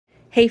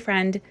Hey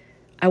friend,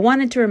 I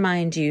wanted to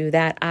remind you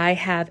that I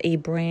have a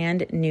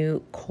brand new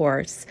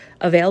course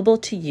available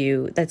to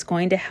you that's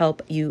going to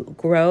help you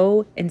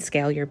grow and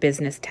scale your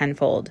business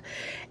tenfold.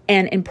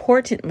 And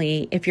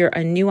importantly, if you're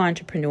a new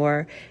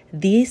entrepreneur,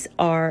 these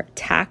are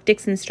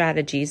tactics and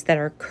strategies that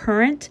are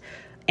current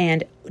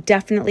and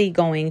definitely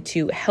going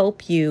to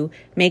help you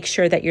make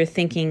sure that you're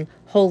thinking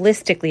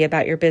holistically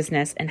about your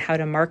business and how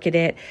to market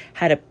it,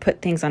 how to put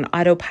things on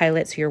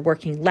autopilot so you're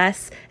working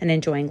less and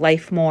enjoying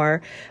life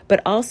more, but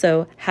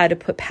also how to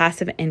put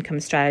passive income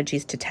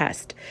strategies to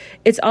test.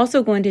 It's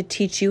also going to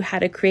teach you how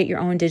to create your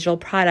own digital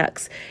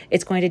products.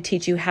 It's going to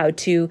teach you how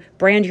to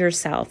brand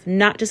yourself,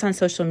 not just on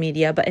social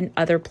media, but in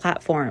other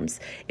platforms.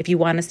 If you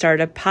want to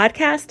start a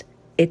podcast,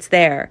 it's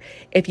there.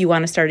 If you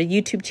want to start a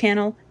YouTube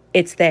channel,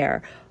 it's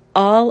there.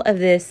 All of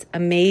this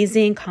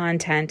amazing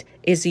content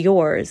is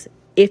yours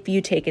if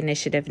you take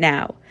initiative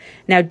now.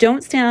 Now,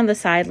 don't stand on the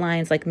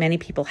sidelines like many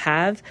people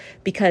have,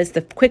 because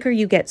the quicker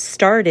you get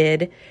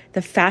started,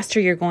 the faster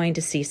you're going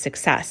to see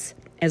success.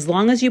 As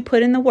long as you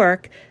put in the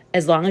work,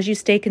 as long as you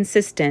stay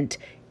consistent,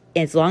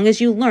 as long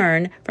as you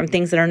learn from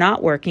things that are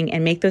not working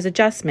and make those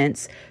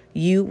adjustments,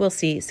 you will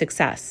see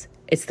success.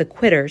 It's the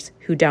quitters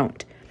who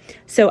don't.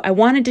 So I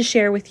wanted to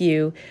share with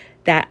you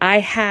that I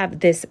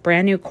have this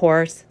brand new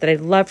course that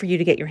I'd love for you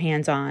to get your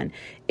hands on.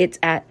 It's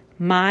at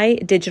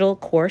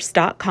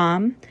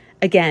mydigitalcourse.com.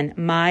 Again,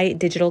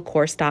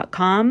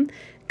 mydigitalcourse.com.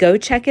 Go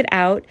check it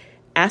out.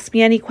 Ask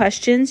me any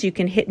questions. You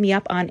can hit me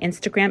up on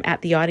Instagram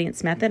at The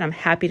Audience Method. I'm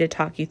happy to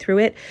talk you through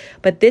it.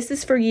 But this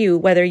is for you,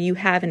 whether you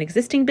have an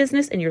existing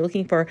business and you're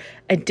looking for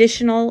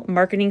additional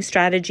marketing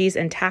strategies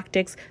and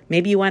tactics.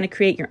 Maybe you want to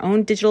create your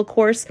own digital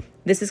course.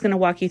 This is going to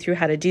walk you through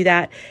how to do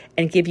that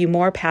and give you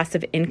more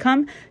passive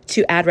income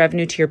to add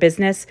revenue to your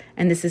business.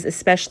 And this is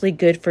especially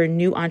good for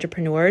new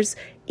entrepreneurs,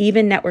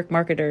 even network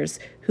marketers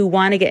who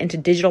want to get into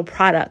digital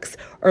products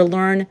or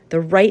learn the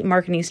right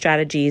marketing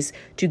strategies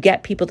to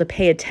get people to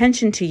pay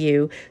attention to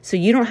you so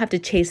you don't have to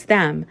chase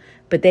them,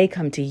 but they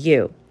come to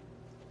you.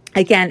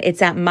 Again,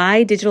 it's at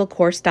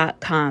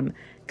mydigitalcourse.com.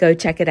 Go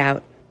check it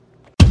out.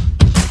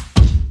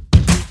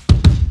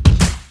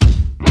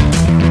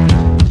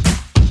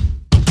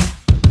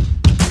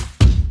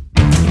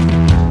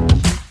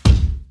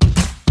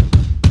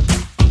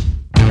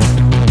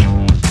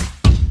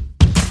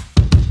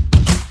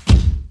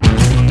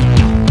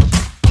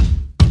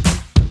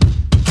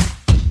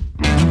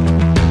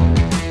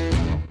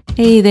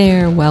 Hey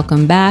there,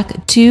 welcome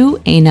back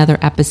to another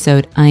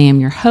episode. I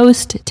am your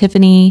host,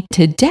 Tiffany.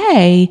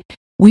 Today,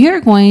 we are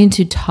going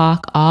to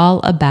talk all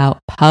about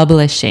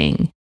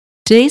publishing.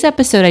 Today's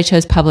episode, I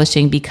chose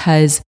publishing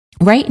because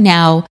right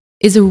now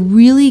is a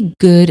really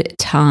good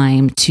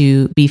time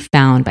to be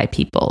found by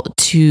people,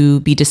 to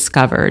be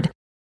discovered,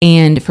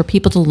 and for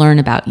people to learn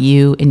about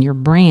you and your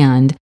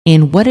brand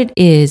and what it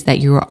is that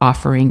you are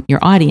offering your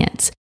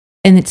audience.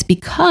 And it's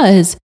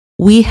because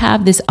we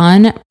have this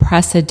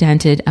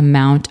unprecedented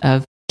amount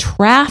of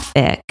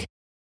traffic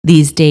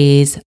these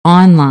days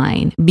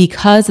online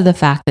because of the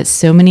fact that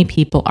so many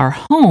people are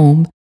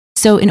home.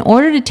 So in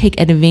order to take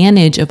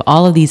advantage of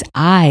all of these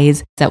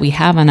eyes that we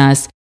have on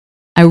us,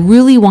 I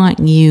really want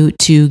you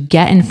to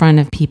get in front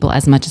of people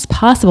as much as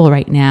possible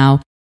right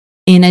now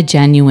in a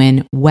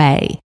genuine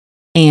way.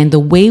 And the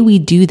way we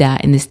do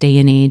that in this day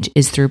and age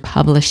is through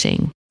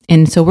publishing.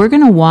 And so we're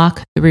going to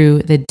walk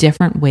through the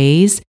different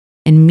ways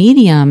and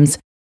mediums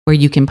where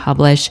you can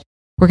publish.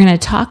 We're going to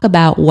talk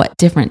about what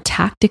different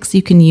tactics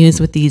you can use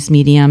with these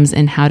mediums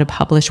and how to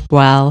publish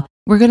well.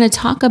 We're going to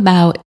talk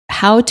about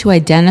how to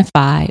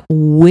identify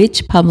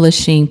which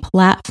publishing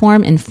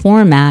platform and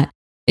format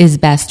is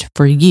best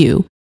for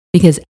you,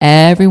 because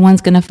everyone's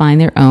going to find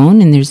their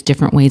own and there's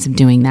different ways of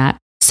doing that.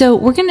 So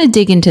we're going to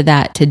dig into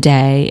that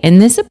today.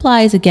 And this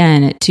applies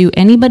again to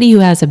anybody who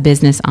has a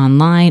business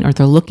online or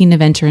they're looking to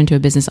venture into a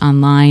business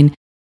online.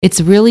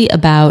 It's really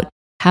about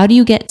how do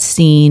you get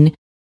seen?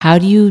 How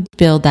do you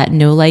build that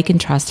know, like, and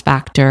trust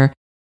factor?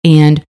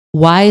 And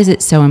why is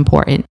it so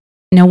important?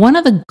 Now, one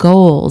of the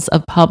goals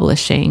of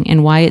publishing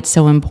and why it's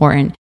so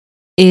important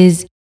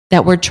is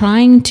that we're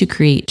trying to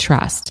create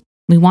trust.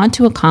 We want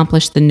to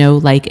accomplish the know,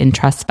 like, and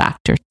trust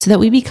factor so that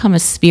we become a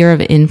sphere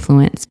of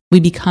influence. We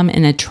become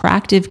an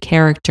attractive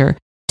character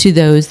to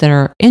those that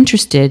are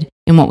interested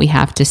in what we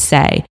have to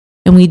say.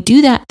 And we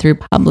do that through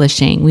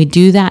publishing. We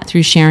do that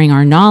through sharing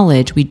our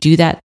knowledge. We do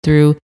that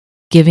through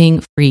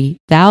giving free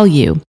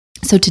value.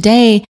 So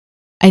today,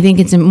 I think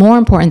it's more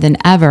important than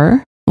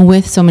ever,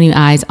 with so many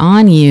eyes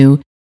on you,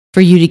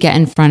 for you to get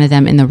in front of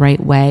them in the right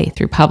way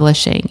through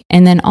publishing.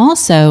 And then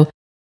also,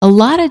 a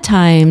lot of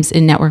times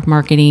in network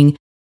marketing,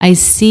 I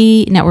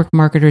see network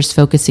marketers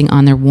focusing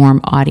on their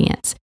warm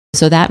audience.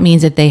 So that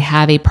means that they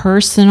have a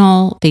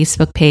personal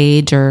Facebook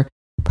page or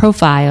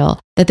profile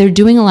that they're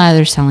doing a lot of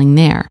their selling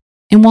there.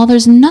 And while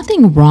there's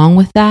nothing wrong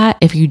with that,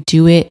 if you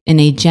do it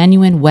in a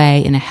genuine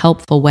way, in a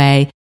helpful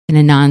way, in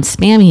a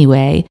non-spammy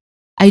way,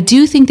 I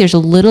do think there's a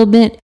little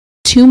bit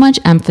too much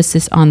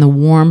emphasis on the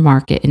warm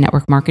market in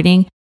network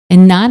marketing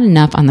and not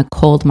enough on the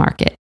cold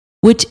market.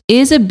 which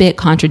is a bit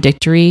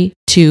contradictory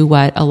to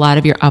what a lot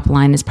of your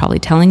upline is probably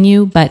telling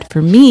you. But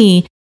for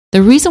me,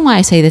 the reason why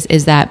I say this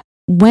is that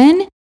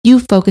when you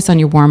focus on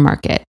your warm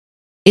market,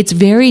 it's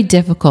very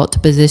difficult to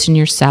position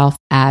yourself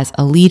as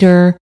a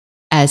leader,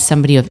 as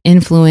somebody of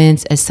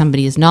influence, as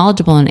somebody who's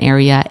knowledgeable in an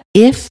area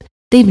if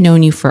they've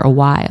known you for a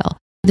while.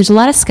 There's a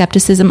lot of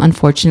skepticism,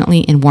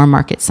 unfortunately, in warm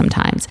markets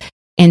sometimes.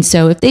 And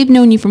so if they've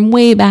known you from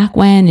way back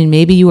when, and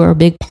maybe you were a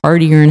big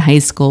partier in high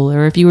school,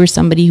 or if you were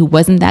somebody who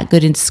wasn't that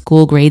good in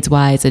school grades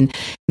wise, and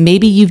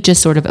maybe you've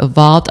just sort of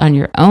evolved on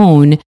your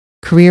own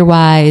career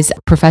wise,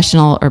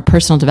 professional or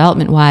personal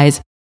development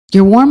wise,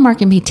 your warm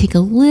market may take a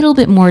little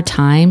bit more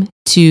time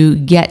to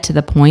get to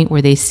the point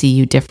where they see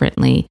you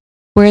differently.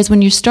 Whereas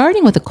when you're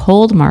starting with a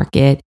cold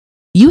market,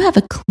 you have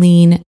a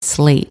clean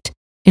slate.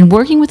 And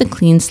working with a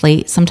clean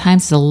slate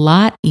sometimes is a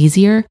lot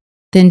easier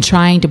than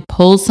trying to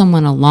pull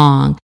someone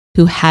along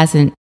who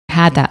hasn't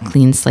had that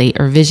clean slate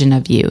or vision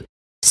of you.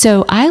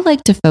 So I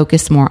like to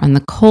focus more on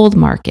the cold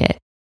market.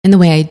 And the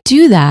way I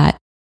do that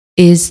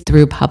is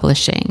through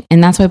publishing.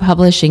 And that's why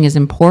publishing is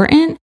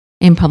important.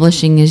 And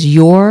publishing is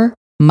your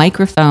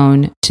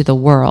microphone to the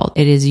world.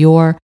 It is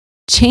your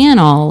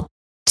channel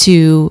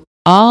to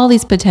all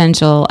these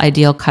potential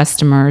ideal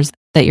customers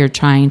that you're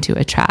trying to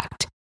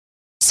attract.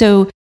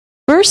 So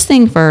first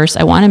thing first,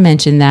 I want to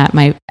mention that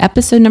my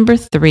episode number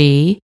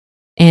 3,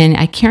 and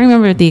I can't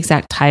remember the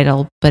exact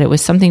title, but it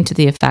was something to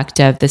the effect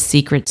of the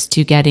secrets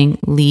to getting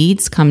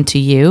leads come to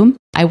you.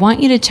 I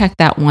want you to check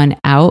that one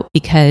out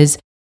because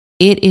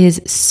it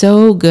is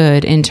so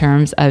good in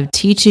terms of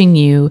teaching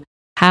you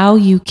how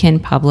you can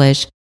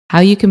publish, how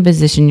you can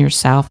position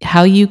yourself,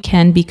 how you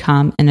can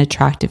become an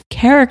attractive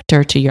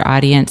character to your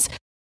audience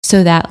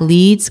so that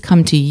leads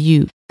come to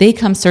you. They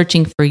come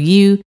searching for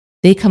you.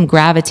 They come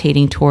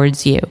gravitating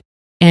towards you.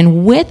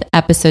 And with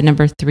episode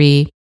number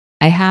 3,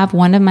 I have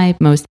one of my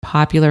most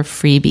popular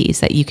freebies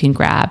that you can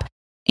grab.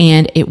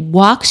 And it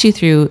walks you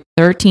through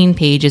 13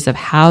 pages of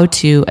how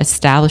to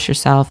establish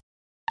yourself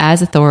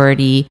as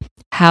authority,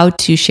 how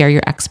to share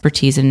your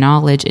expertise and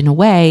knowledge in a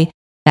way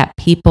that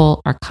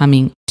people are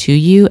coming to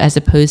you as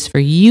opposed for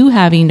you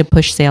having to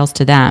push sales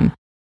to them.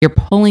 You're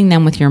pulling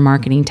them with your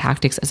marketing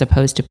tactics as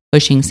opposed to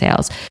pushing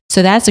sales.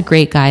 So that's a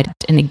great guide.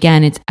 And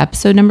again, it's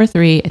episode number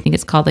 3. I think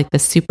it's called like the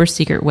super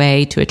secret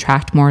way to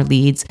attract more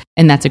leads.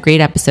 And that's a great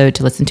episode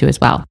to listen to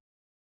as well.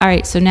 All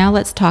right, so now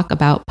let's talk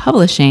about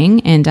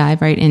publishing and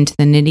dive right into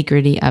the nitty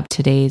gritty of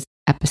today's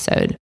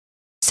episode.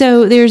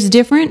 So there's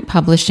different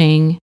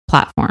publishing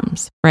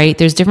platforms, right?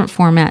 There's different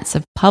formats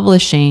of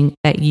publishing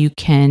that you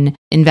can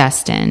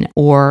invest in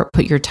or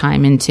put your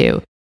time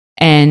into.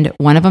 And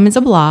one of them is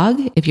a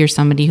blog. If you're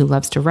somebody who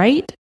loves to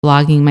write,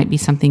 blogging might be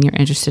something you're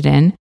interested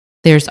in.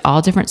 There's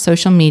all different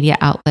social media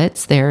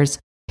outlets. There's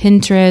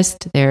Pinterest,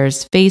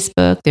 there's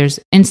Facebook, there's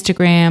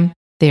Instagram,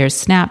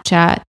 there's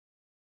Snapchat.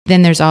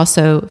 Then there's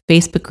also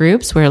Facebook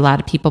groups where a lot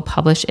of people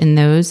publish in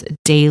those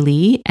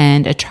daily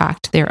and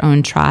attract their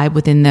own tribe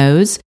within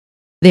those.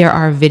 There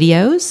are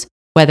videos,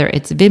 whether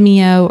it's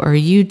Vimeo or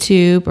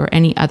YouTube or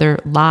any other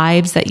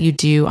lives that you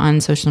do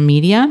on social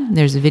media.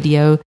 There's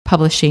video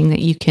publishing that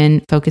you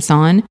can focus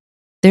on.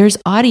 There's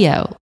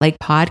audio like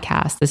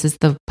podcasts. This is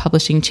the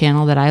publishing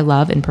channel that I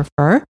love and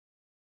prefer.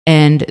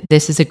 And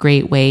this is a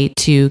great way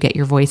to get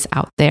your voice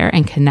out there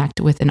and connect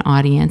with an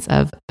audience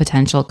of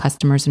potential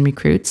customers and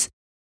recruits.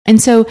 And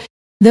so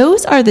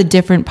those are the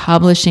different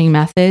publishing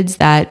methods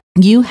that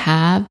you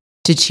have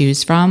to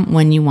choose from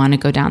when you want to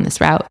go down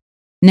this route.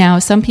 Now,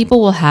 some people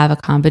will have a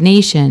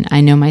combination. I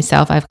know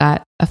myself, I've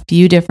got a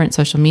few different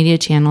social media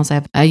channels. I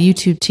have a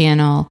YouTube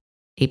channel,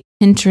 a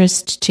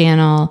Pinterest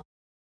channel,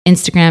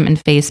 Instagram,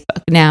 and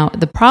Facebook. Now,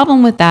 the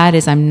problem with that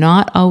is I'm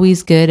not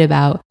always good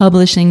about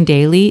publishing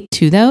daily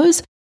to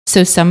those.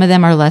 So some of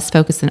them are less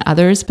focused than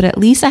others, but at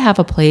least I have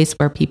a place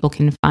where people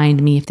can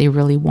find me if they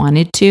really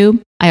wanted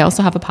to. I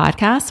also have a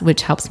podcast,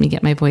 which helps me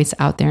get my voice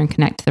out there and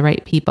connect to the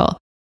right people.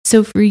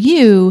 So for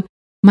you,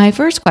 my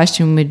first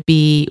question would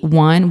be,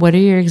 1, what are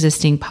your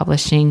existing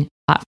publishing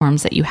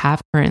platforms that you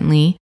have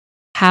currently?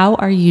 How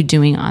are you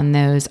doing on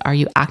those? Are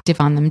you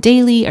active on them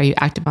daily? Are you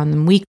active on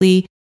them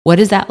weekly? What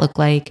does that look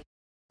like?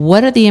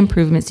 What are the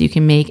improvements you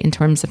can make in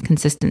terms of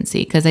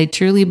consistency? Because I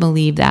truly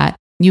believe that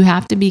you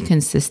have to be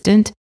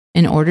consistent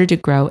in order to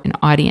grow an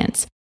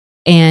audience.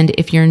 And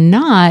if you're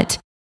not,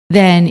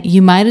 then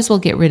you might as well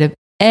get rid of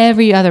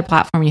every other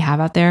platform you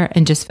have out there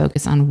and just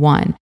focus on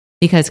one,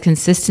 because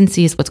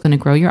consistency is what's going to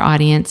grow your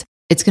audience.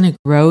 It's going to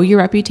grow your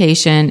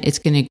reputation. It's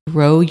going to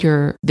grow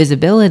your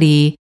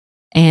visibility.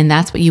 And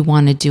that's what you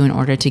want to do in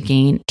order to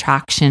gain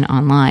traction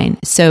online.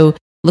 So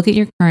look at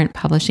your current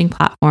publishing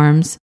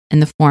platforms and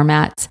the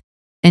formats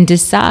and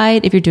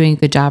decide if you're doing a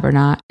good job or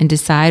not, and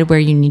decide where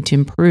you need to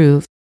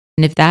improve.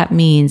 And if that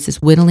means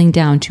is whittling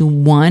down to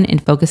one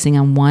and focusing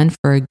on one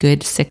for a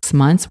good 6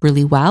 months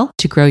really well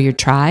to grow your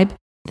tribe,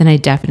 then I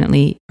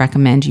definitely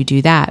recommend you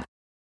do that.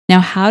 Now,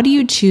 how do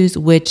you choose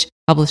which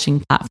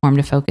publishing platform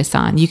to focus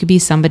on? You could be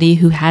somebody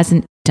who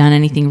hasn't done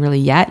anything really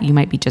yet. You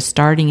might be just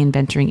starting and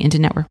venturing into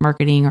network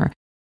marketing or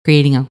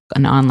creating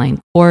an online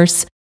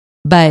course.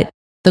 But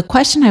the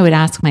question I would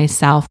ask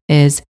myself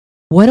is,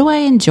 what do I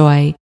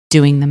enjoy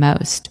doing the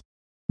most?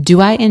 Do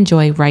I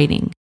enjoy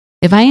writing?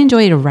 If I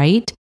enjoy to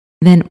write,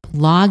 then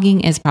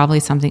blogging is probably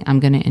something I'm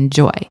going to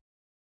enjoy.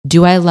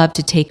 Do I love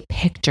to take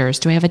pictures?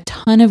 Do I have a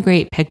ton of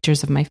great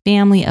pictures of my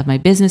family, of my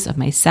business, of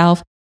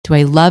myself? Do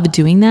I love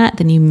doing that?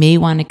 Then you may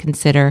want to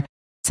consider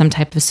some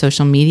type of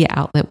social media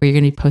outlet where you're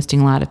going to be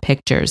posting a lot of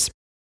pictures.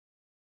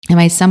 Am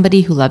I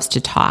somebody who loves to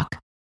talk?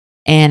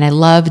 And I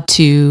love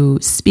to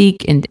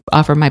speak and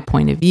offer my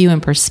point of view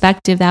and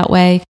perspective that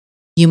way.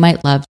 You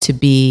might love to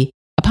be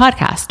a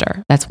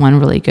podcaster. That's one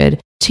really good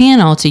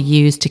channel to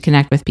use to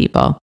connect with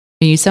people.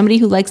 Are you somebody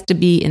who likes to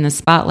be in the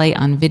spotlight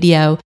on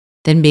video?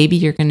 Then maybe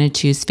you're going to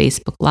choose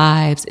Facebook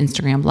Lives,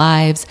 Instagram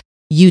Lives,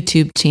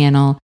 YouTube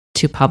channel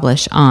to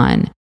publish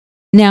on.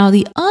 Now,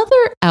 the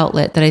other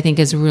outlet that I think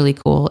is really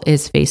cool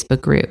is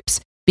Facebook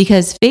groups,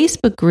 because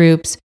Facebook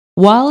groups,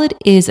 while it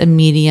is a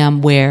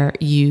medium where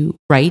you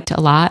write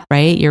a lot,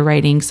 right? You're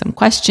writing some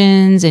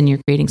questions and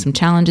you're creating some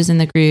challenges in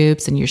the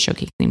groups and you're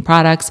showcasing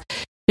products.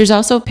 There's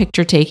also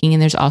picture taking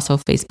and there's also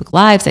Facebook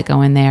Lives that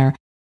go in there.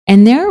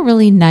 And they're a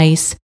really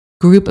nice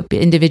group of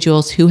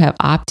individuals who have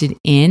opted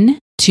in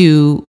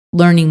to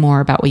learning more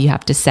about what you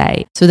have to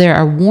say. So they're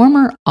a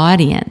warmer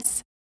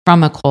audience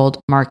from a cold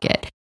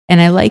market.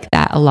 And I like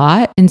that a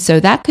lot. And so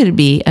that could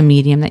be a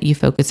medium that you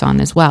focus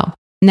on as well.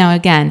 Now,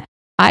 again,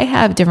 I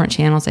have different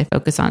channels I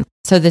focus on.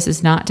 So this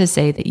is not to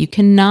say that you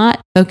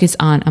cannot focus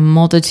on a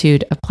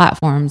multitude of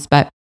platforms,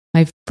 but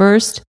my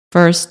first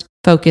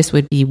focus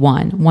would be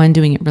one,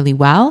 doing it really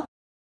well,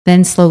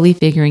 then slowly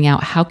figuring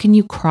out how can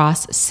you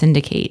cross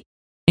syndicate.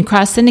 And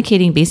cross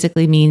syndicating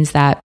basically means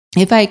that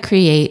if I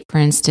create, for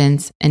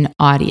instance, an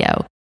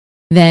audio,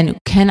 then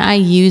can I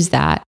use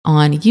that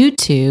on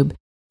YouTube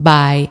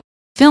by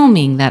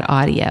filming that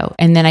audio?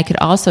 And then I could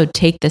also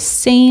take the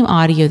same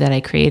audio that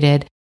I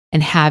created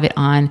and have it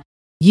on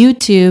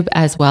YouTube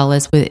as well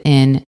as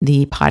within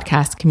the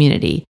podcast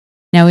community.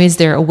 Now, is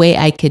there a way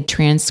I could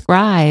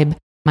transcribe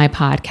my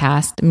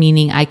podcast,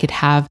 meaning I could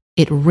have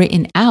it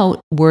written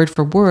out word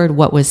for word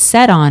what was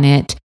said on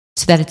it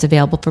so that it's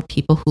available for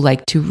people who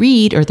like to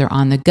read or they're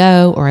on the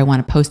go or I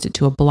want to post it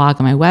to a blog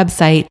on my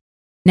website?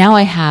 Now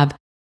I have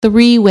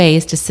 3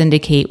 ways to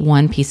syndicate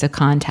one piece of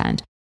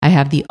content. I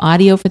have the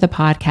audio for the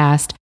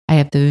podcast, I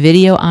have the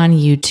video on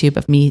YouTube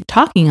of me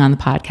talking on the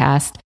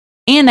podcast,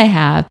 and I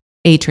have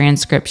a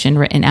transcription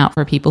written out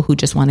for people who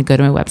just want to go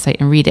to my website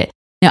and read it.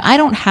 Now, I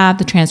don't have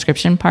the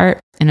transcription part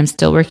and I'm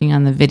still working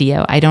on the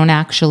video. I don't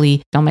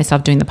actually film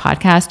myself doing the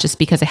podcast just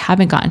because I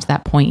haven't gotten to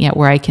that point yet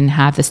where I can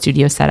have the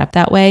studio set up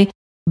that way.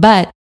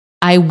 But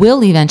I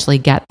will eventually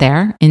get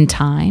there in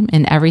time,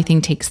 and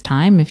everything takes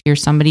time. If you're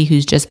somebody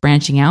who's just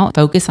branching out,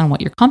 focus on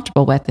what you're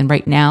comfortable with. And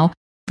right now,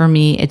 for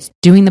me, it's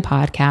doing the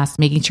podcast,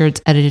 making sure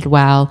it's edited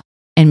well,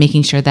 and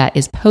making sure that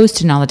is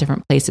posted in all the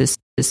different places.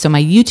 So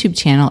my YouTube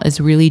channel is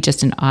really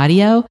just an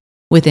audio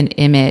with an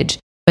image,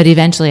 but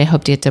eventually I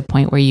hope to get to a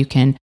point where you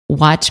can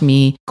watch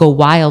me go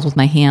wild with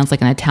my hands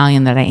like an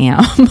Italian that I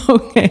am.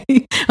 Okay.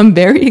 I'm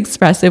very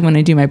expressive when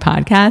I do my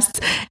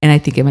podcasts, and I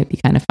think it might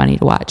be kind of funny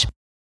to watch.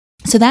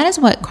 So that is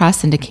what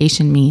cross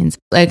syndication means.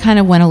 I kind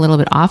of went a little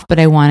bit off, but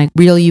I want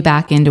to reel you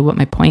back into what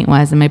my point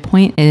was. And my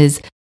point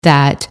is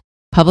that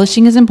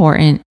publishing is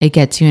important. It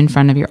gets you in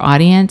front of your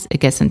audience. It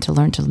gets them to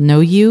learn to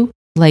know you,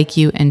 like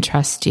you, and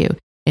trust you.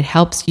 It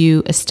helps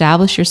you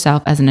establish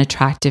yourself as an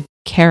attractive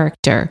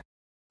character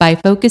by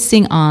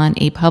focusing on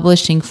a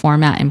publishing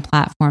format and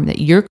platform that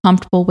you're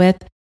comfortable with,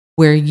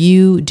 where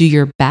you do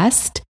your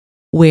best,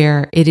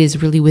 where it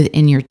is really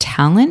within your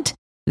talent.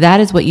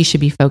 That is what you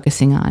should be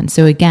focusing on.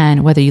 So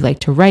again, whether you like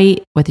to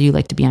write, whether you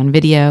like to be on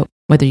video,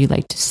 whether you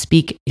like to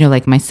speak,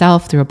 like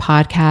myself through a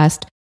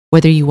podcast,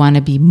 whether you want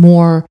to be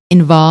more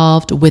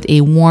involved with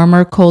a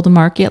warmer cold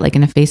market, like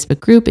in a Facebook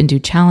group and do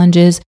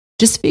challenges,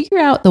 just figure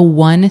out the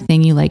one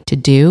thing you like to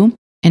do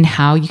and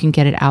how you can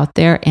get it out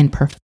there and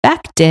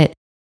perfect it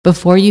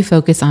before you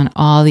focus on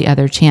all the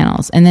other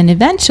channels. And then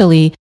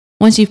eventually,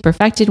 once you've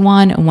perfected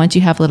one, and once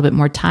you have a little bit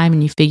more time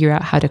and you figure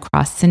out how to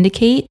cross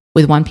syndicate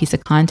with one piece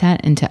of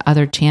content into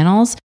other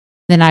channels,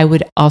 then I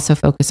would also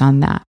focus on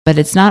that. But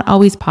it's not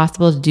always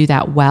possible to do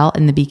that well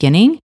in the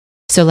beginning.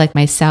 So like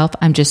myself,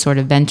 I'm just sort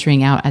of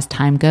venturing out as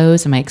time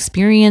goes and my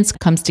experience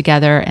comes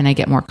together and I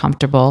get more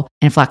comfortable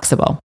and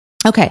flexible.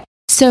 Okay,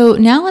 so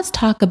now let's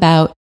talk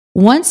about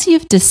once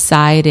you've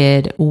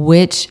decided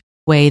which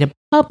way to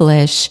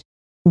publish,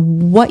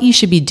 what you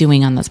should be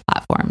doing on those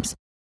platforms.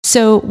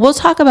 So we'll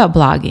talk about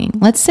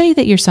blogging. Let's say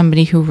that you're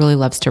somebody who really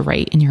loves to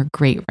write and you're a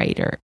great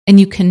writer and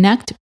you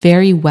connect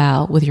very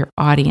well with your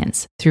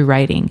audience through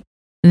writing.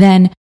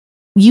 Then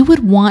you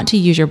would want to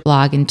use your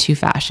blog in 2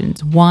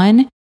 fashions.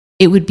 One,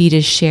 it would be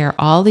to share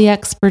all the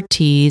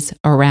expertise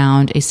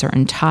around a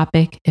certain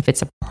topic if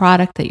it's a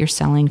product that you're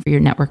selling for your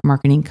network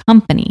marketing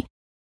company.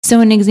 So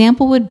an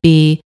example would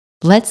be,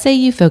 let's say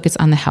you focus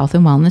on the health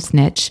and wellness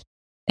niche,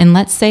 and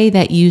let's say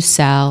that you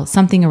sell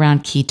something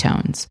around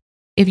ketones.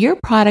 If your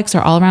products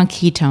are all around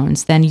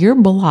ketones, then your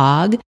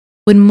blog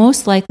would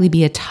most likely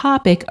be a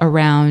topic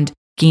around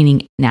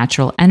gaining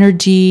natural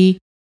energy,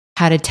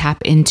 how to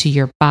tap into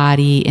your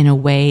body in a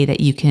way that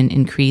you can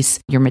increase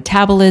your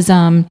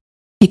metabolism.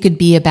 It could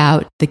be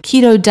about the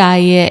keto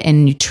diet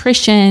and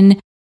nutrition.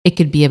 It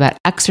could be about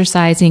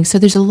exercising. So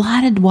there's a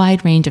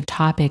wide range of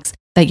topics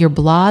that your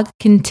blog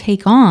can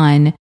take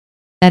on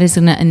that is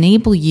going to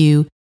enable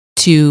you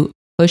to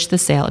push the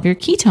sale of your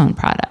ketone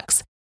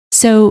products.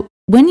 So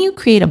when you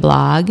create a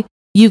blog,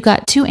 you've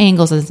got two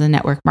angles as a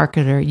network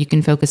marketer. You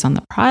can focus on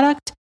the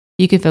product,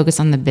 you can focus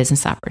on the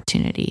business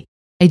opportunity.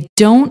 I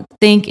don't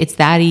think it's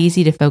that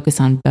easy to focus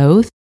on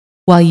both.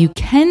 While you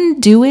can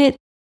do it,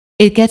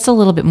 it gets a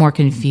little bit more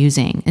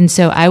confusing. And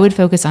so I would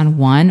focus on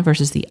one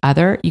versus the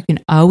other. You can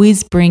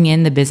always bring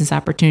in the business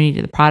opportunity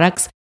to the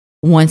products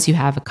once you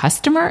have a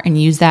customer and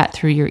use that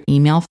through your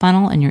email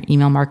funnel and your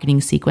email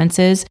marketing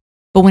sequences.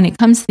 But when it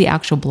comes to the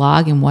actual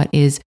blog and what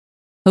is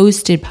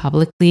posted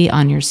publicly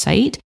on your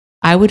site,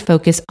 I would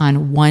focus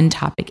on one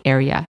topic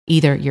area,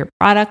 either your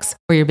products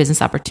or your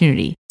business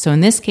opportunity. So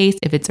in this case,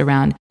 if it's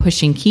around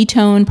pushing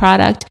ketone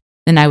product,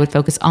 then I would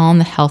focus on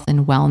the health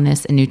and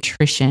wellness and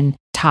nutrition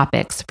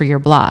topics for your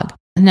blog.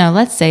 Now,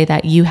 let's say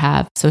that you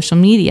have social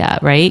media,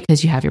 right?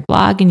 Because you have your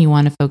blog and you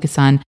want to focus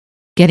on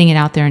getting it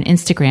out there on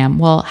Instagram.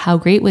 Well, how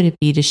great would it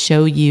be to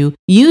show you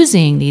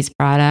using these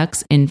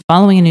products and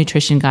following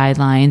nutrition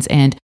guidelines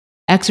and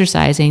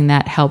exercising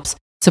that helps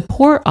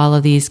support all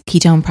of these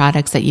ketone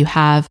products that you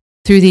have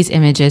through these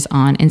images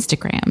on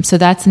Instagram. So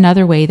that's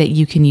another way that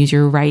you can use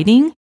your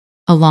writing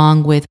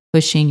along with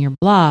pushing your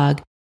blog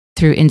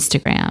through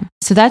Instagram.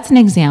 So that's an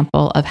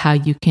example of how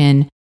you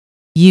can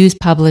use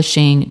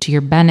publishing to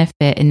your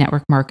benefit in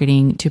network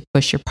marketing to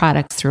push your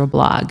products through a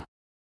blog.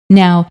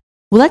 Now,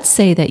 let's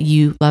say that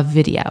you love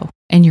video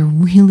and you're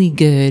really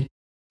good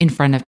in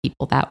front of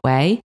people that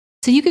way.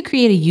 So you could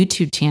create a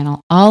YouTube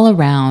channel all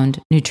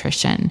around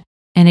nutrition.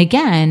 And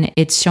again,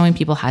 it's showing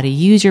people how to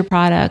use your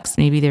products.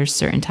 Maybe there's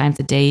certain times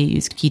a day you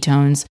use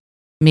ketones.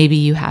 Maybe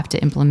you have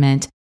to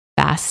implement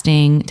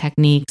fasting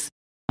techniques.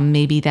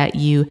 Maybe that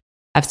you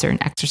have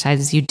certain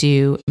exercises you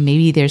do.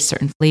 Maybe there's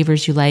certain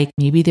flavors you like.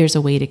 Maybe there's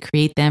a way to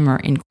create them or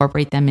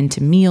incorporate them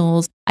into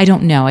meals. I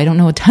don't know. I don't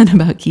know a ton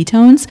about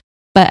ketones,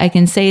 but I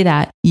can say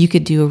that you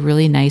could do a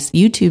really nice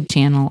YouTube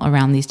channel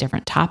around these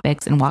different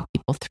topics and walk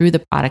people through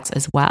the products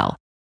as well.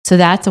 So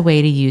that's a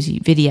way to use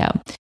video.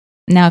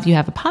 Now, if you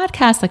have a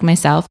podcast like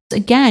myself,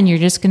 again, you're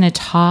just going to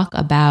talk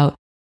about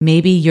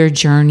maybe your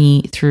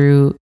journey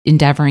through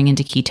endeavoring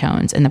into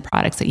ketones and the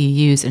products that you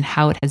use and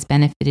how it has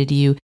benefited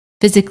you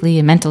physically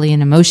and mentally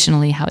and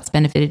emotionally, how it's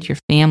benefited your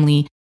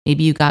family.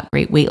 Maybe you got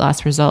great weight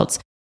loss results.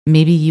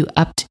 Maybe you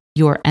upped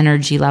your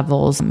energy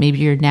levels. Maybe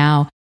you're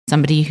now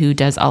somebody who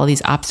does all of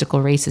these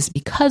obstacle races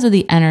because of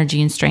the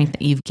energy and strength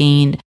that you've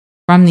gained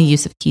from the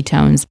use of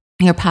ketones.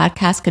 Your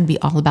podcast could be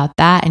all about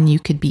that. And you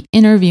could be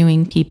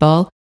interviewing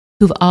people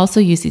who've also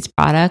used these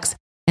products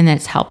and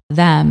that's helped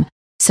them.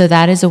 So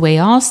that is a way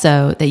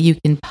also that you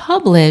can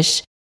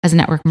publish as a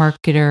network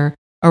marketer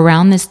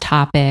around this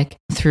topic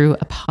through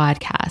a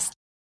podcast.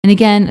 And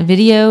again,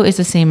 video is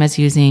the same as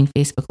using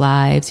Facebook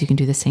Lives. You can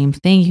do the same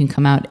thing. You can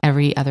come out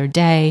every other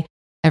day,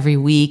 every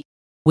week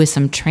with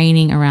some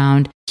training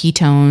around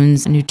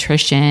ketones,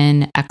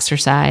 nutrition,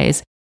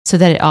 exercise, so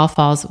that it all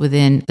falls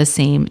within the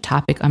same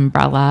topic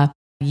umbrella.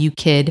 You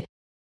could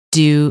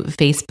do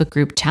Facebook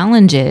group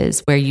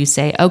challenges where you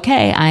say,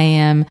 okay, I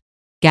am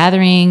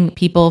gathering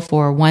people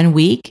for 1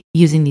 week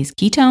using these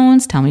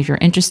ketones. Tell me if you're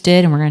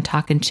interested, and we're going to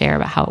talk and share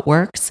about how it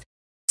works.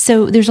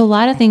 So there's a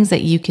lot of things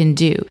that you can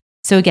do.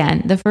 So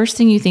again, the first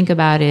thing you think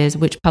about is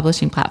which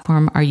publishing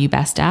platform are you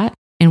best at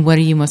and what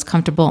are you most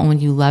comfortable and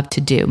what you love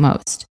to do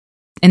most?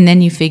 And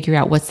then you figure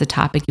out what's the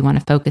topic you want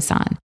to focus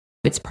on.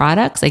 If it's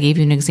products, I gave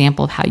you an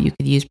example of how you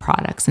could use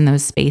products in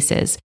those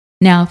spaces.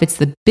 Now, if it's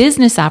the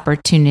business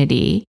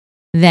opportunity,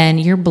 then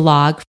your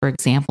blog, for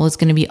example, is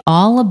going to be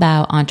all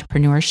about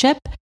entrepreneurship,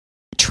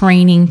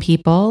 training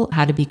people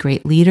how to be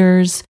great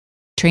leaders,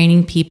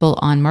 training people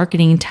on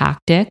marketing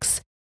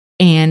tactics.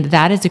 And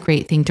that is a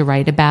great thing to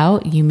write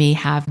about. You may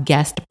have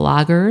guest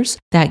bloggers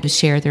that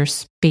share their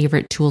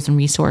favorite tools and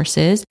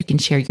resources. You can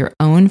share your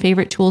own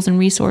favorite tools and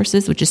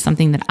resources, which is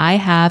something that I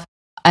have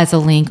as a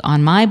link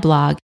on my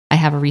blog. I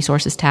have a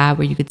resources tab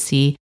where you could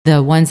see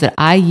the ones that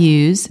I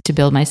use to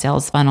build my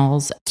sales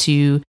funnels,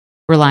 to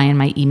rely on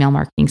my email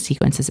marketing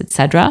sequences,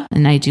 etc.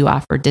 And I do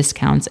offer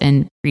discounts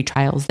and free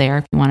trials there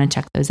if you want to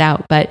check those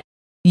out. But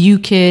you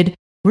could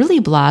really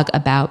blog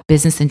about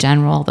business in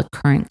general, the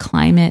current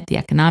climate, the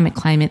economic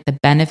climate, the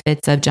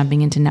benefits of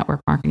jumping into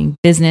network marketing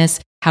business,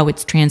 how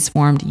it's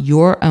transformed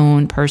your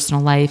own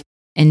personal life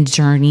and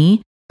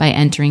journey by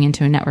entering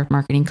into a network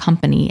marketing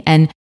company.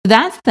 And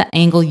that's the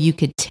angle you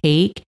could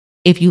take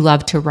if you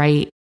love to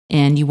write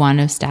and you want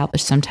to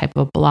establish some type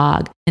of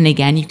blog. And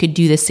again, you could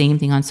do the same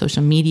thing on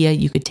social media.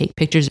 You could take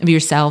pictures of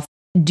yourself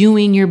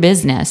doing your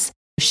business,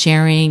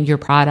 sharing your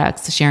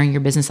products, sharing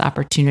your business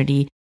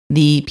opportunity,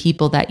 the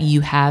people that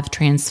you have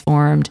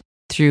transformed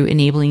through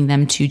enabling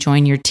them to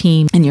join your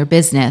team and your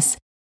business.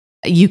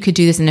 You could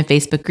do this in a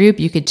Facebook group.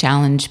 You could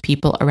challenge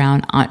people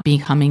around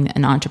becoming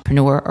an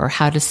entrepreneur or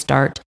how to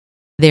start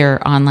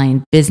their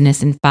online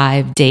business in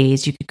 5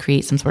 days. You could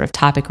create some sort of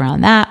topic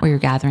around that where you're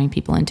gathering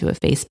people into a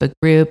Facebook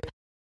group.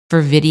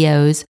 For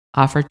videos,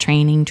 offer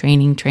training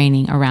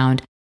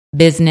around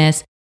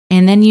business.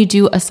 And then you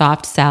do a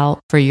soft sell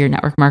for your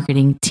network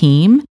marketing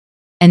team,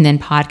 and then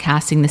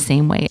podcasting the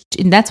same way.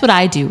 And that's what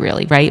I do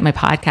really, right? My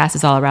podcast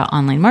is all about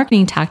online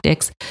marketing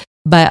tactics,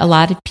 but a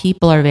lot of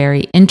people are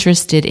very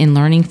interested in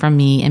learning from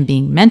me and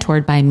being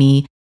mentored by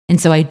me.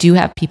 And so I do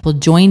have people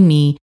join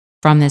me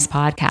from this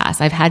podcast.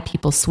 I've had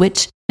people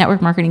switch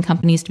network marketing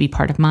companies to be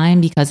part of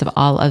mine because of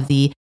all of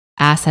the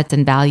assets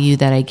and value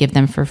that I give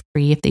them for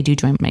free if they do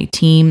join my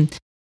team.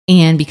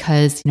 And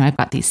because, I've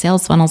got these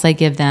sales funnels I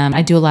give them,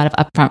 I do a lot of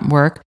upfront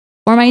work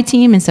for my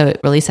team. And so it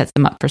really sets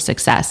them up for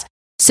success.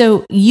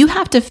 So you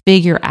have to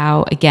figure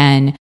out,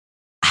 again,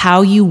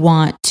 how you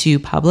want to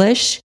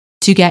publish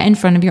to get in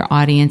front of your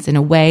audience in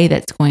a way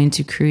that's going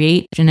to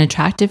create an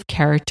attractive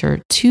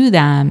character to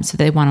them so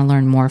they want to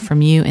learn more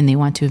from you and they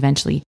want to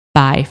eventually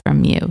buy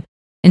from you.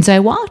 And so I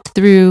walked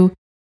through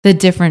the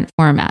different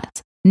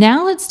formats.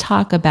 Now let's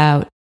talk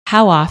about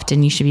how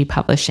often you should be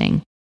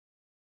publishing.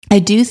 I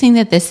do think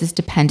that this is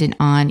dependent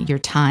on your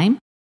time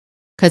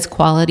because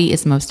quality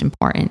is most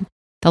important.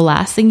 The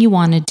last thing you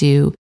want to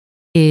do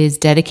is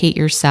dedicate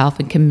yourself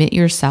and commit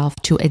yourself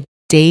to a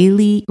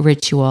daily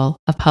ritual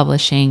of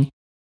publishing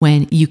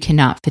when you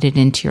cannot fit it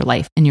into your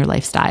life and your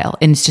lifestyle,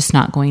 and it's just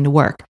not going to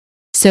work.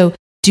 So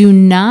do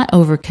not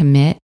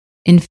overcommit.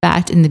 In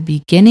fact, in the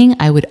beginning,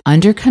 I would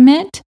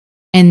undercommit,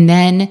 and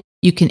then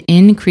you can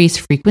increase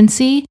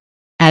frequency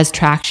as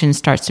traction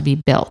starts to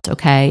be built,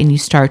 okay? And you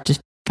start to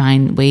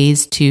find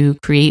ways to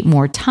create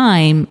more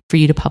time for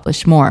you to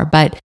publish more.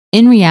 But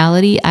in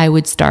reality, I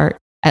would start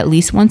at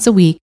least once a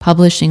week,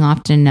 publishing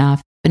often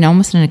enough, but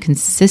almost on a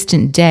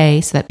consistent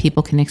day so that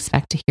people can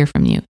expect to hear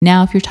from you.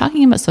 Now, if you're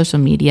talking about social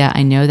media,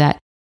 I know that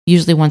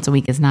usually once a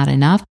week is not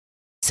enough.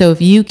 So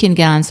if you can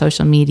get on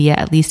social media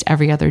at least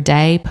every other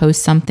day,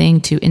 post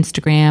something to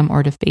Instagram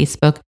or to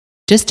Facebook,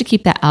 just to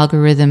keep that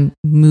algorithm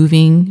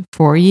moving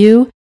for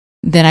you,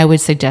 then I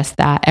would suggest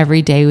that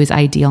every day was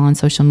ideal on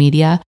social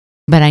media.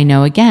 But I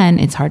know, again,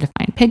 it's hard to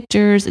find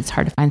pictures. It's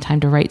hard to find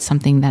time to write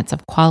something that's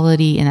of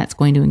quality and that's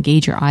going to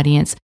engage your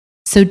audience.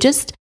 So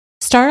just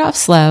start off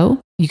slow.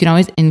 You can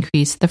always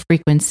increase the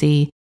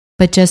frequency,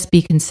 but just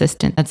be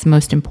consistent. That's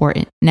most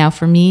important. Now,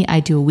 for me, I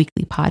do a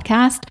weekly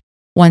podcast.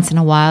 Once in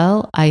a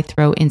while, I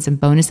throw in some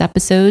bonus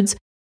episodes.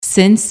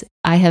 Since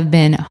I have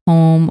been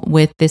home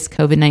with this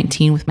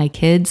COVID-19 with my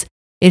kids,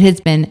 it has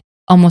been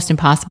almost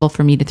impossible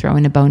for me to throw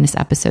in a bonus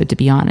episode, to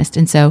be honest.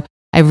 And so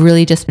I've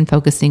really just been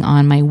focusing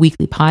on my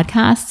weekly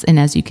podcasts. And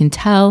as you can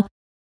tell,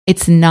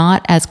 it's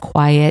not as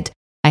quiet.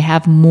 I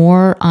have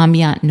more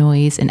ambient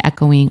noise and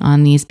echoing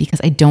on these because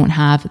I don't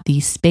have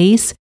the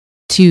space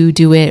to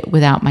do it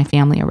without my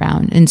family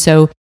around. And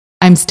so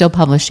I'm still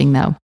publishing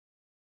though.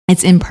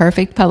 It's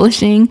imperfect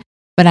publishing,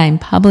 but I'm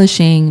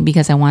publishing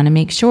because I want to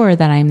make sure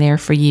that I'm there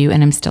for you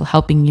and I'm still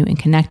helping you and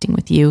connecting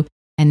with you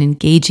and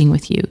engaging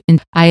with you.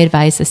 And I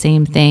advise the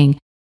same thing.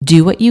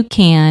 Do what you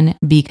can,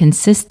 be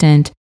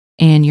consistent,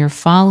 and your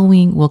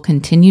following will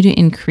continue to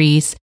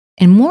increase.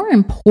 And more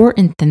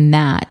important than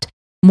that,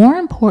 more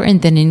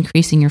important than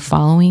increasing your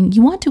following,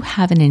 you want to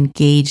have an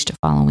engaged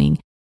following.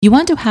 You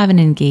want to have an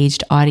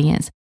engaged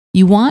audience.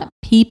 You want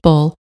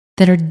people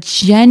that are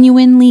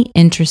genuinely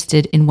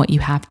interested in what you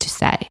have to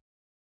say.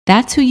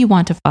 That's who you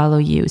want to follow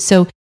you.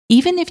 So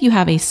even if you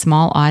have a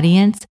small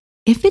audience,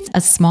 if it's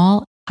a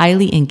small,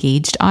 highly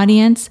engaged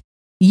audience,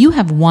 you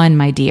have won,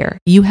 my dear.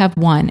 You have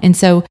won. And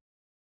so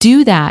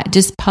do that.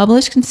 Just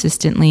publish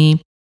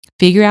consistently,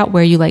 figure out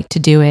where you like to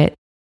do it,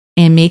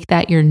 and make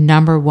that your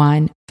number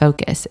one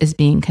focus is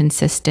being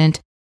consistent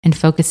and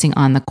focusing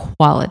on the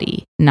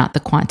quality, not the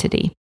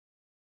quantity.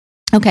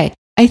 Okay,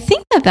 I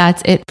think that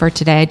that's it for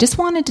today. I just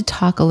wanted to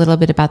talk a little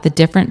bit about the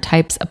different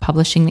types of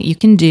publishing that you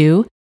can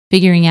do,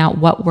 figuring out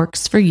what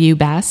works for you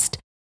best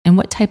and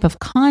what type of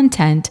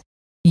content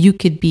you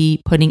could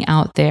be putting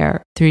out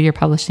there through your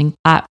publishing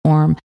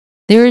platform.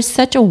 There is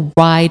such a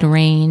wide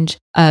range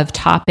of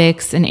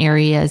topics and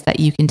areas that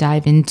you can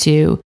dive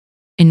into,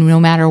 and no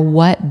matter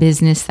what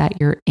business that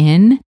you're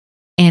in.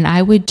 And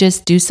I would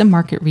just do some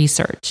market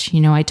research.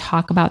 I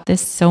talk about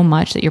this so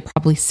much that you're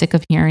probably sick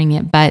of hearing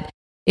it, but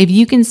if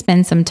you can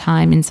spend some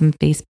time in some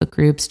Facebook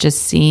groups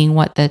just seeing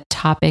what the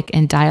topic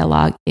and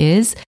dialogue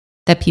is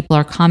that people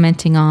are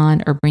commenting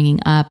on or bringing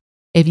up,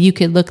 if you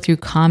could look through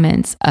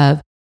comments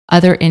of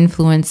other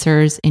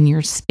influencers in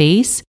your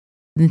space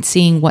and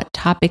seeing what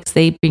topics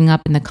they bring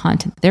up in the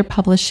content they're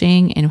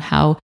publishing and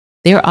how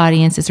their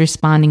audience is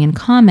responding in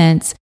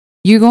comments,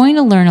 you're going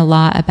to learn a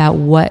lot about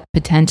what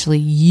potentially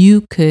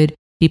you could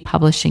be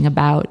publishing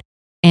about,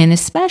 and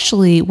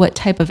especially what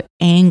type of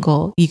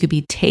angle you could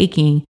be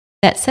taking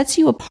that sets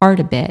you apart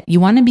a bit. You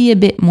want to be a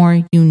bit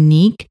more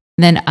unique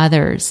than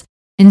others.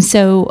 And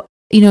so,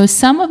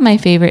 some of my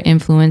favorite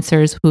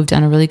influencers who've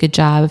done a really good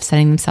job of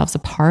setting themselves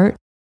apart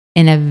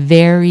in a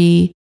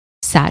very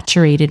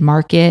saturated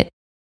market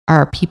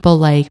are people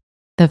like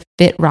the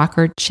Fit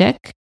Rocker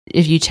Chick.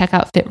 if you check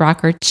out Fit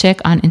Rocker Chick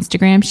on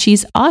Instagram,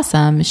 she's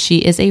awesome. She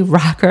is a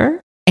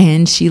rocker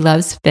and she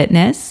loves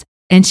fitness.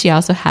 And she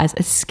also has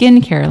a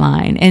skincare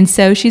line. And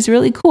so she's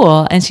really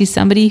cool. And she's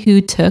somebody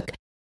who took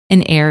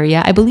an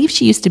area, I believe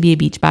she used to be a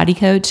Beachbody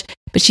coach,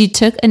 but she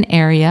took an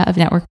area of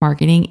network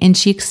marketing and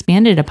she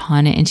expanded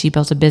upon it and she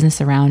built a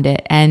business around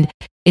it. And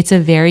it's a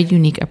very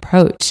unique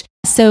approach.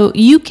 So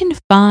you can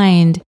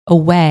find a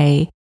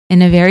way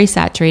in a very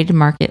saturated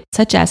market,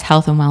 such as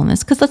health and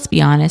wellness, because let's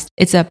be honest,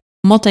 it's a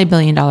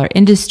multi-billion-dollar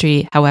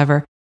industry.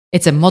 However,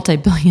 it's a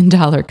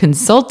multi-billion-dollar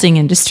consulting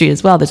industry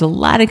as well. There's a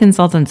lot of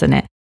consultants in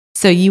it.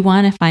 So you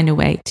want to find a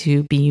way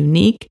to be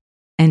unique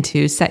and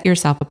to set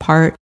yourself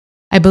apart.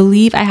 I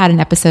believe I had an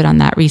episode on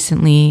that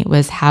recently,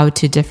 was how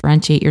to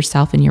differentiate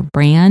yourself and your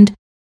brand.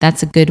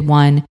 That's a good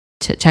one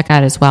to check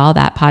out as well,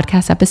 that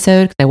podcast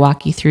episode, because I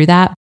walk you through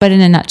that. But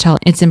in a nutshell,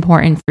 it's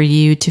important for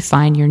you to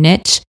find your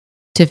niche,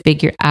 to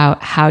figure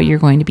out how you're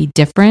going to be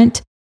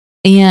different,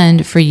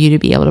 and for you to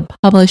be able to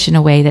publish in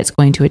a way that's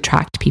going to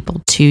attract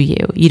people to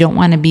you. You don't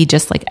want to be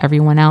just like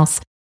everyone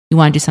else. You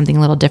want to do something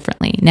a little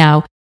differently.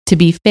 Now, to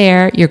be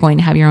fair, you're going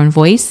to have your own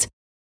voice,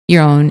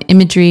 your own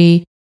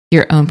imagery,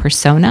 your own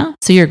persona.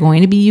 So you're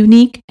going to be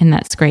unique, and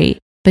that's great.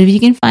 But if you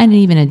can find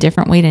even a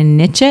different way to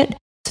niche it, so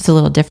it's a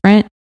little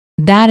different,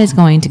 that is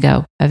going to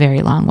go a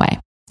very long way.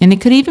 And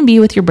it could even be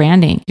with your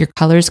branding. Your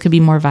colors could be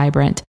more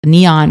vibrant,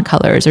 neon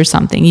colors or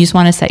something. You just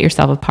want to set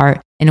yourself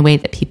apart in a way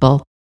that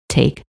people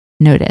take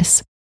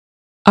notice.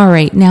 All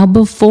right, now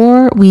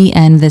before we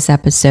end this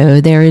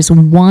episode, there is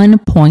one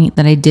point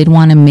that I did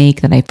want to make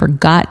that I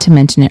forgot to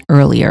mention it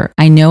earlier.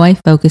 I know I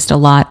focused a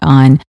lot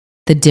on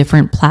the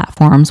different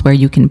platforms where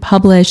you can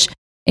publish,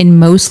 and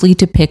mostly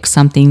to pick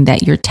something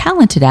that you're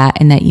talented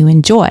at and that you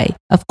enjoy.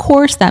 Of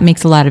course, that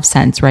makes a lot of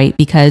sense, right?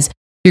 Because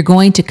you're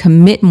going to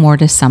commit more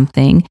to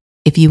something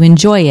if you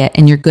enjoy it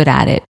and you're good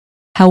at it.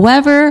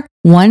 However,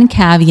 one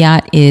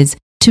caveat is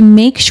to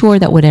make sure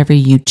that whatever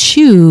you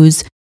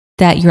choose,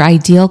 that your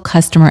ideal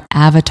customer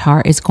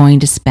avatar is going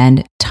to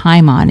spend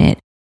time on it.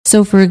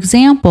 So for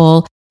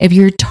example, if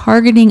you're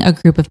targeting a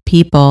group of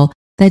people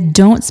that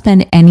don't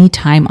spend any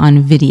time on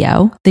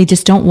video, they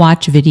just don't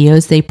watch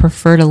videos, they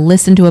prefer to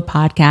listen to a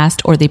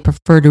podcast or they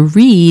prefer to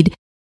read,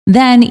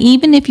 then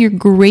even if you're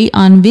great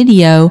on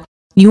video,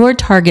 your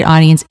target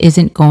audience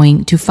isn't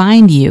going to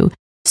find you.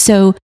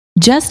 So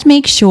just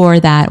make sure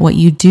that what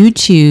you do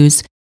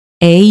choose,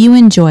 A, you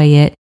enjoy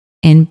it,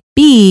 and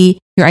B,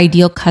 your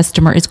ideal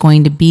customer is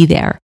going to be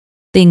there.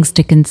 Things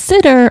to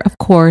consider, of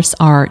course,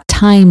 are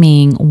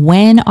timing.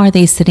 When are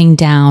they sitting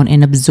down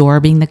and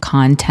absorbing the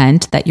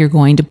content that you're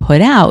going to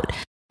put out?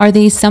 Are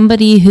they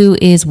somebody who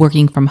is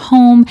working from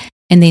home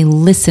and they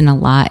listen a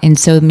lot? And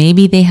so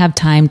maybe they have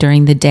time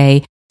during the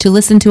day to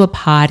listen to a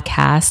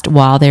podcast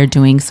while they're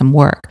doing some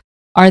work.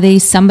 Are they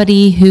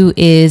somebody who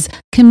is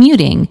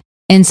commuting?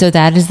 And so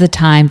that is the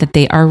time that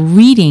they are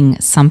reading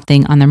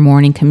something on their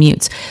morning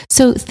commutes.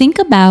 So think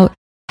about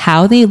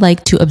how they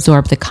like to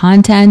absorb the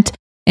content,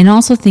 and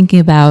also thinking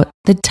about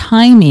the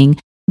timing.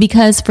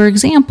 Because, for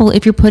example,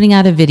 if you're putting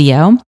out a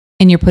video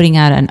and you're putting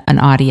out an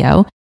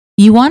audio,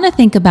 you want to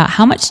think about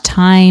how much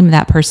time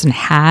that person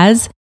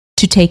has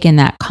to take in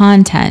that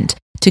content,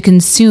 to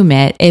consume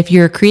it. If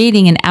you're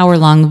creating an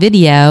hour-long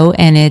video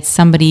and it's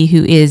somebody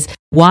who is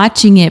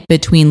watching it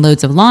between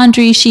loads of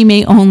laundry, she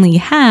may only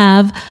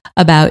have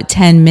about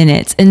 10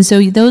 minutes. And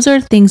so those are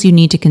things you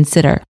need to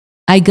consider.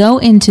 I go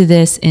into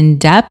this in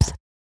depth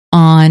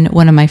on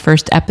one of my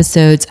first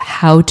episodes,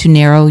 how to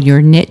narrow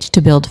your niche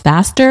to build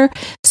faster.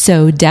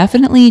 So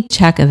definitely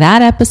check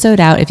that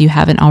episode out if you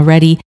haven't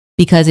already,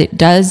 because it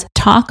does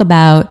talk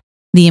about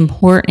the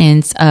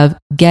importance of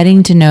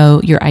getting to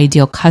know your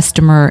ideal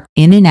customer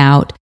in and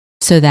out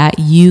so that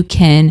you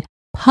can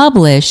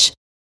publish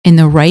in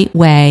the right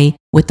way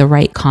with the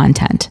right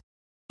content.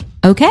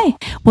 Okay,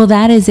 well,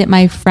 that is it,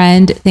 my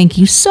friend. Thank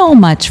you so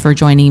much for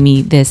joining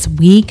me this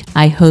week.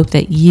 I hope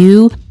that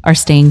you are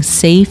staying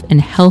safe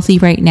and healthy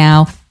right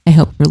now. I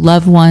hope your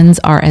loved ones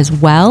are as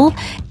well.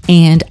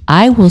 And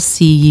I will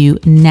see you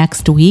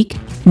next week.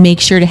 Make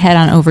sure to head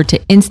on over to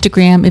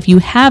Instagram if you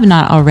have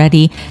not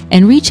already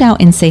and reach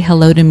out and say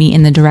hello to me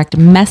in the direct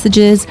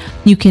messages.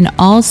 You can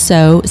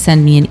also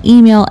send me an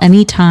email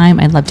anytime.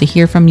 I'd love to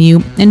hear from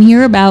you and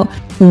hear about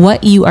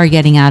what you are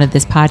getting out of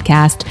this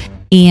podcast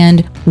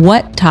and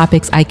what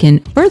topics I can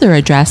further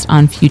address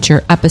on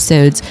future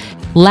episodes.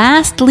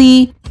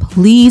 Lastly,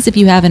 please, if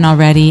you haven't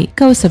already,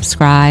 go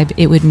subscribe.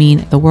 It would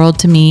mean the world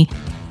to me,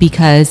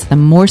 because the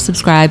more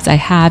subscribes I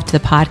have to the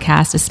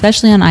podcast,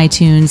 especially on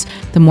iTunes,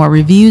 the more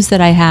reviews that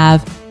I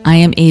have, I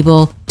am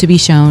able to be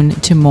shown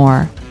to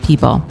more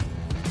people.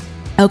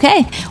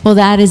 Okay, well,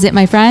 that is it,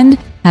 my friend.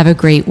 Have a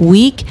great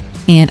week,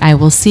 and I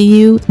will see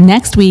you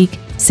next week,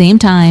 same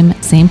time,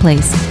 same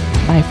place.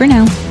 Bye for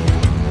now.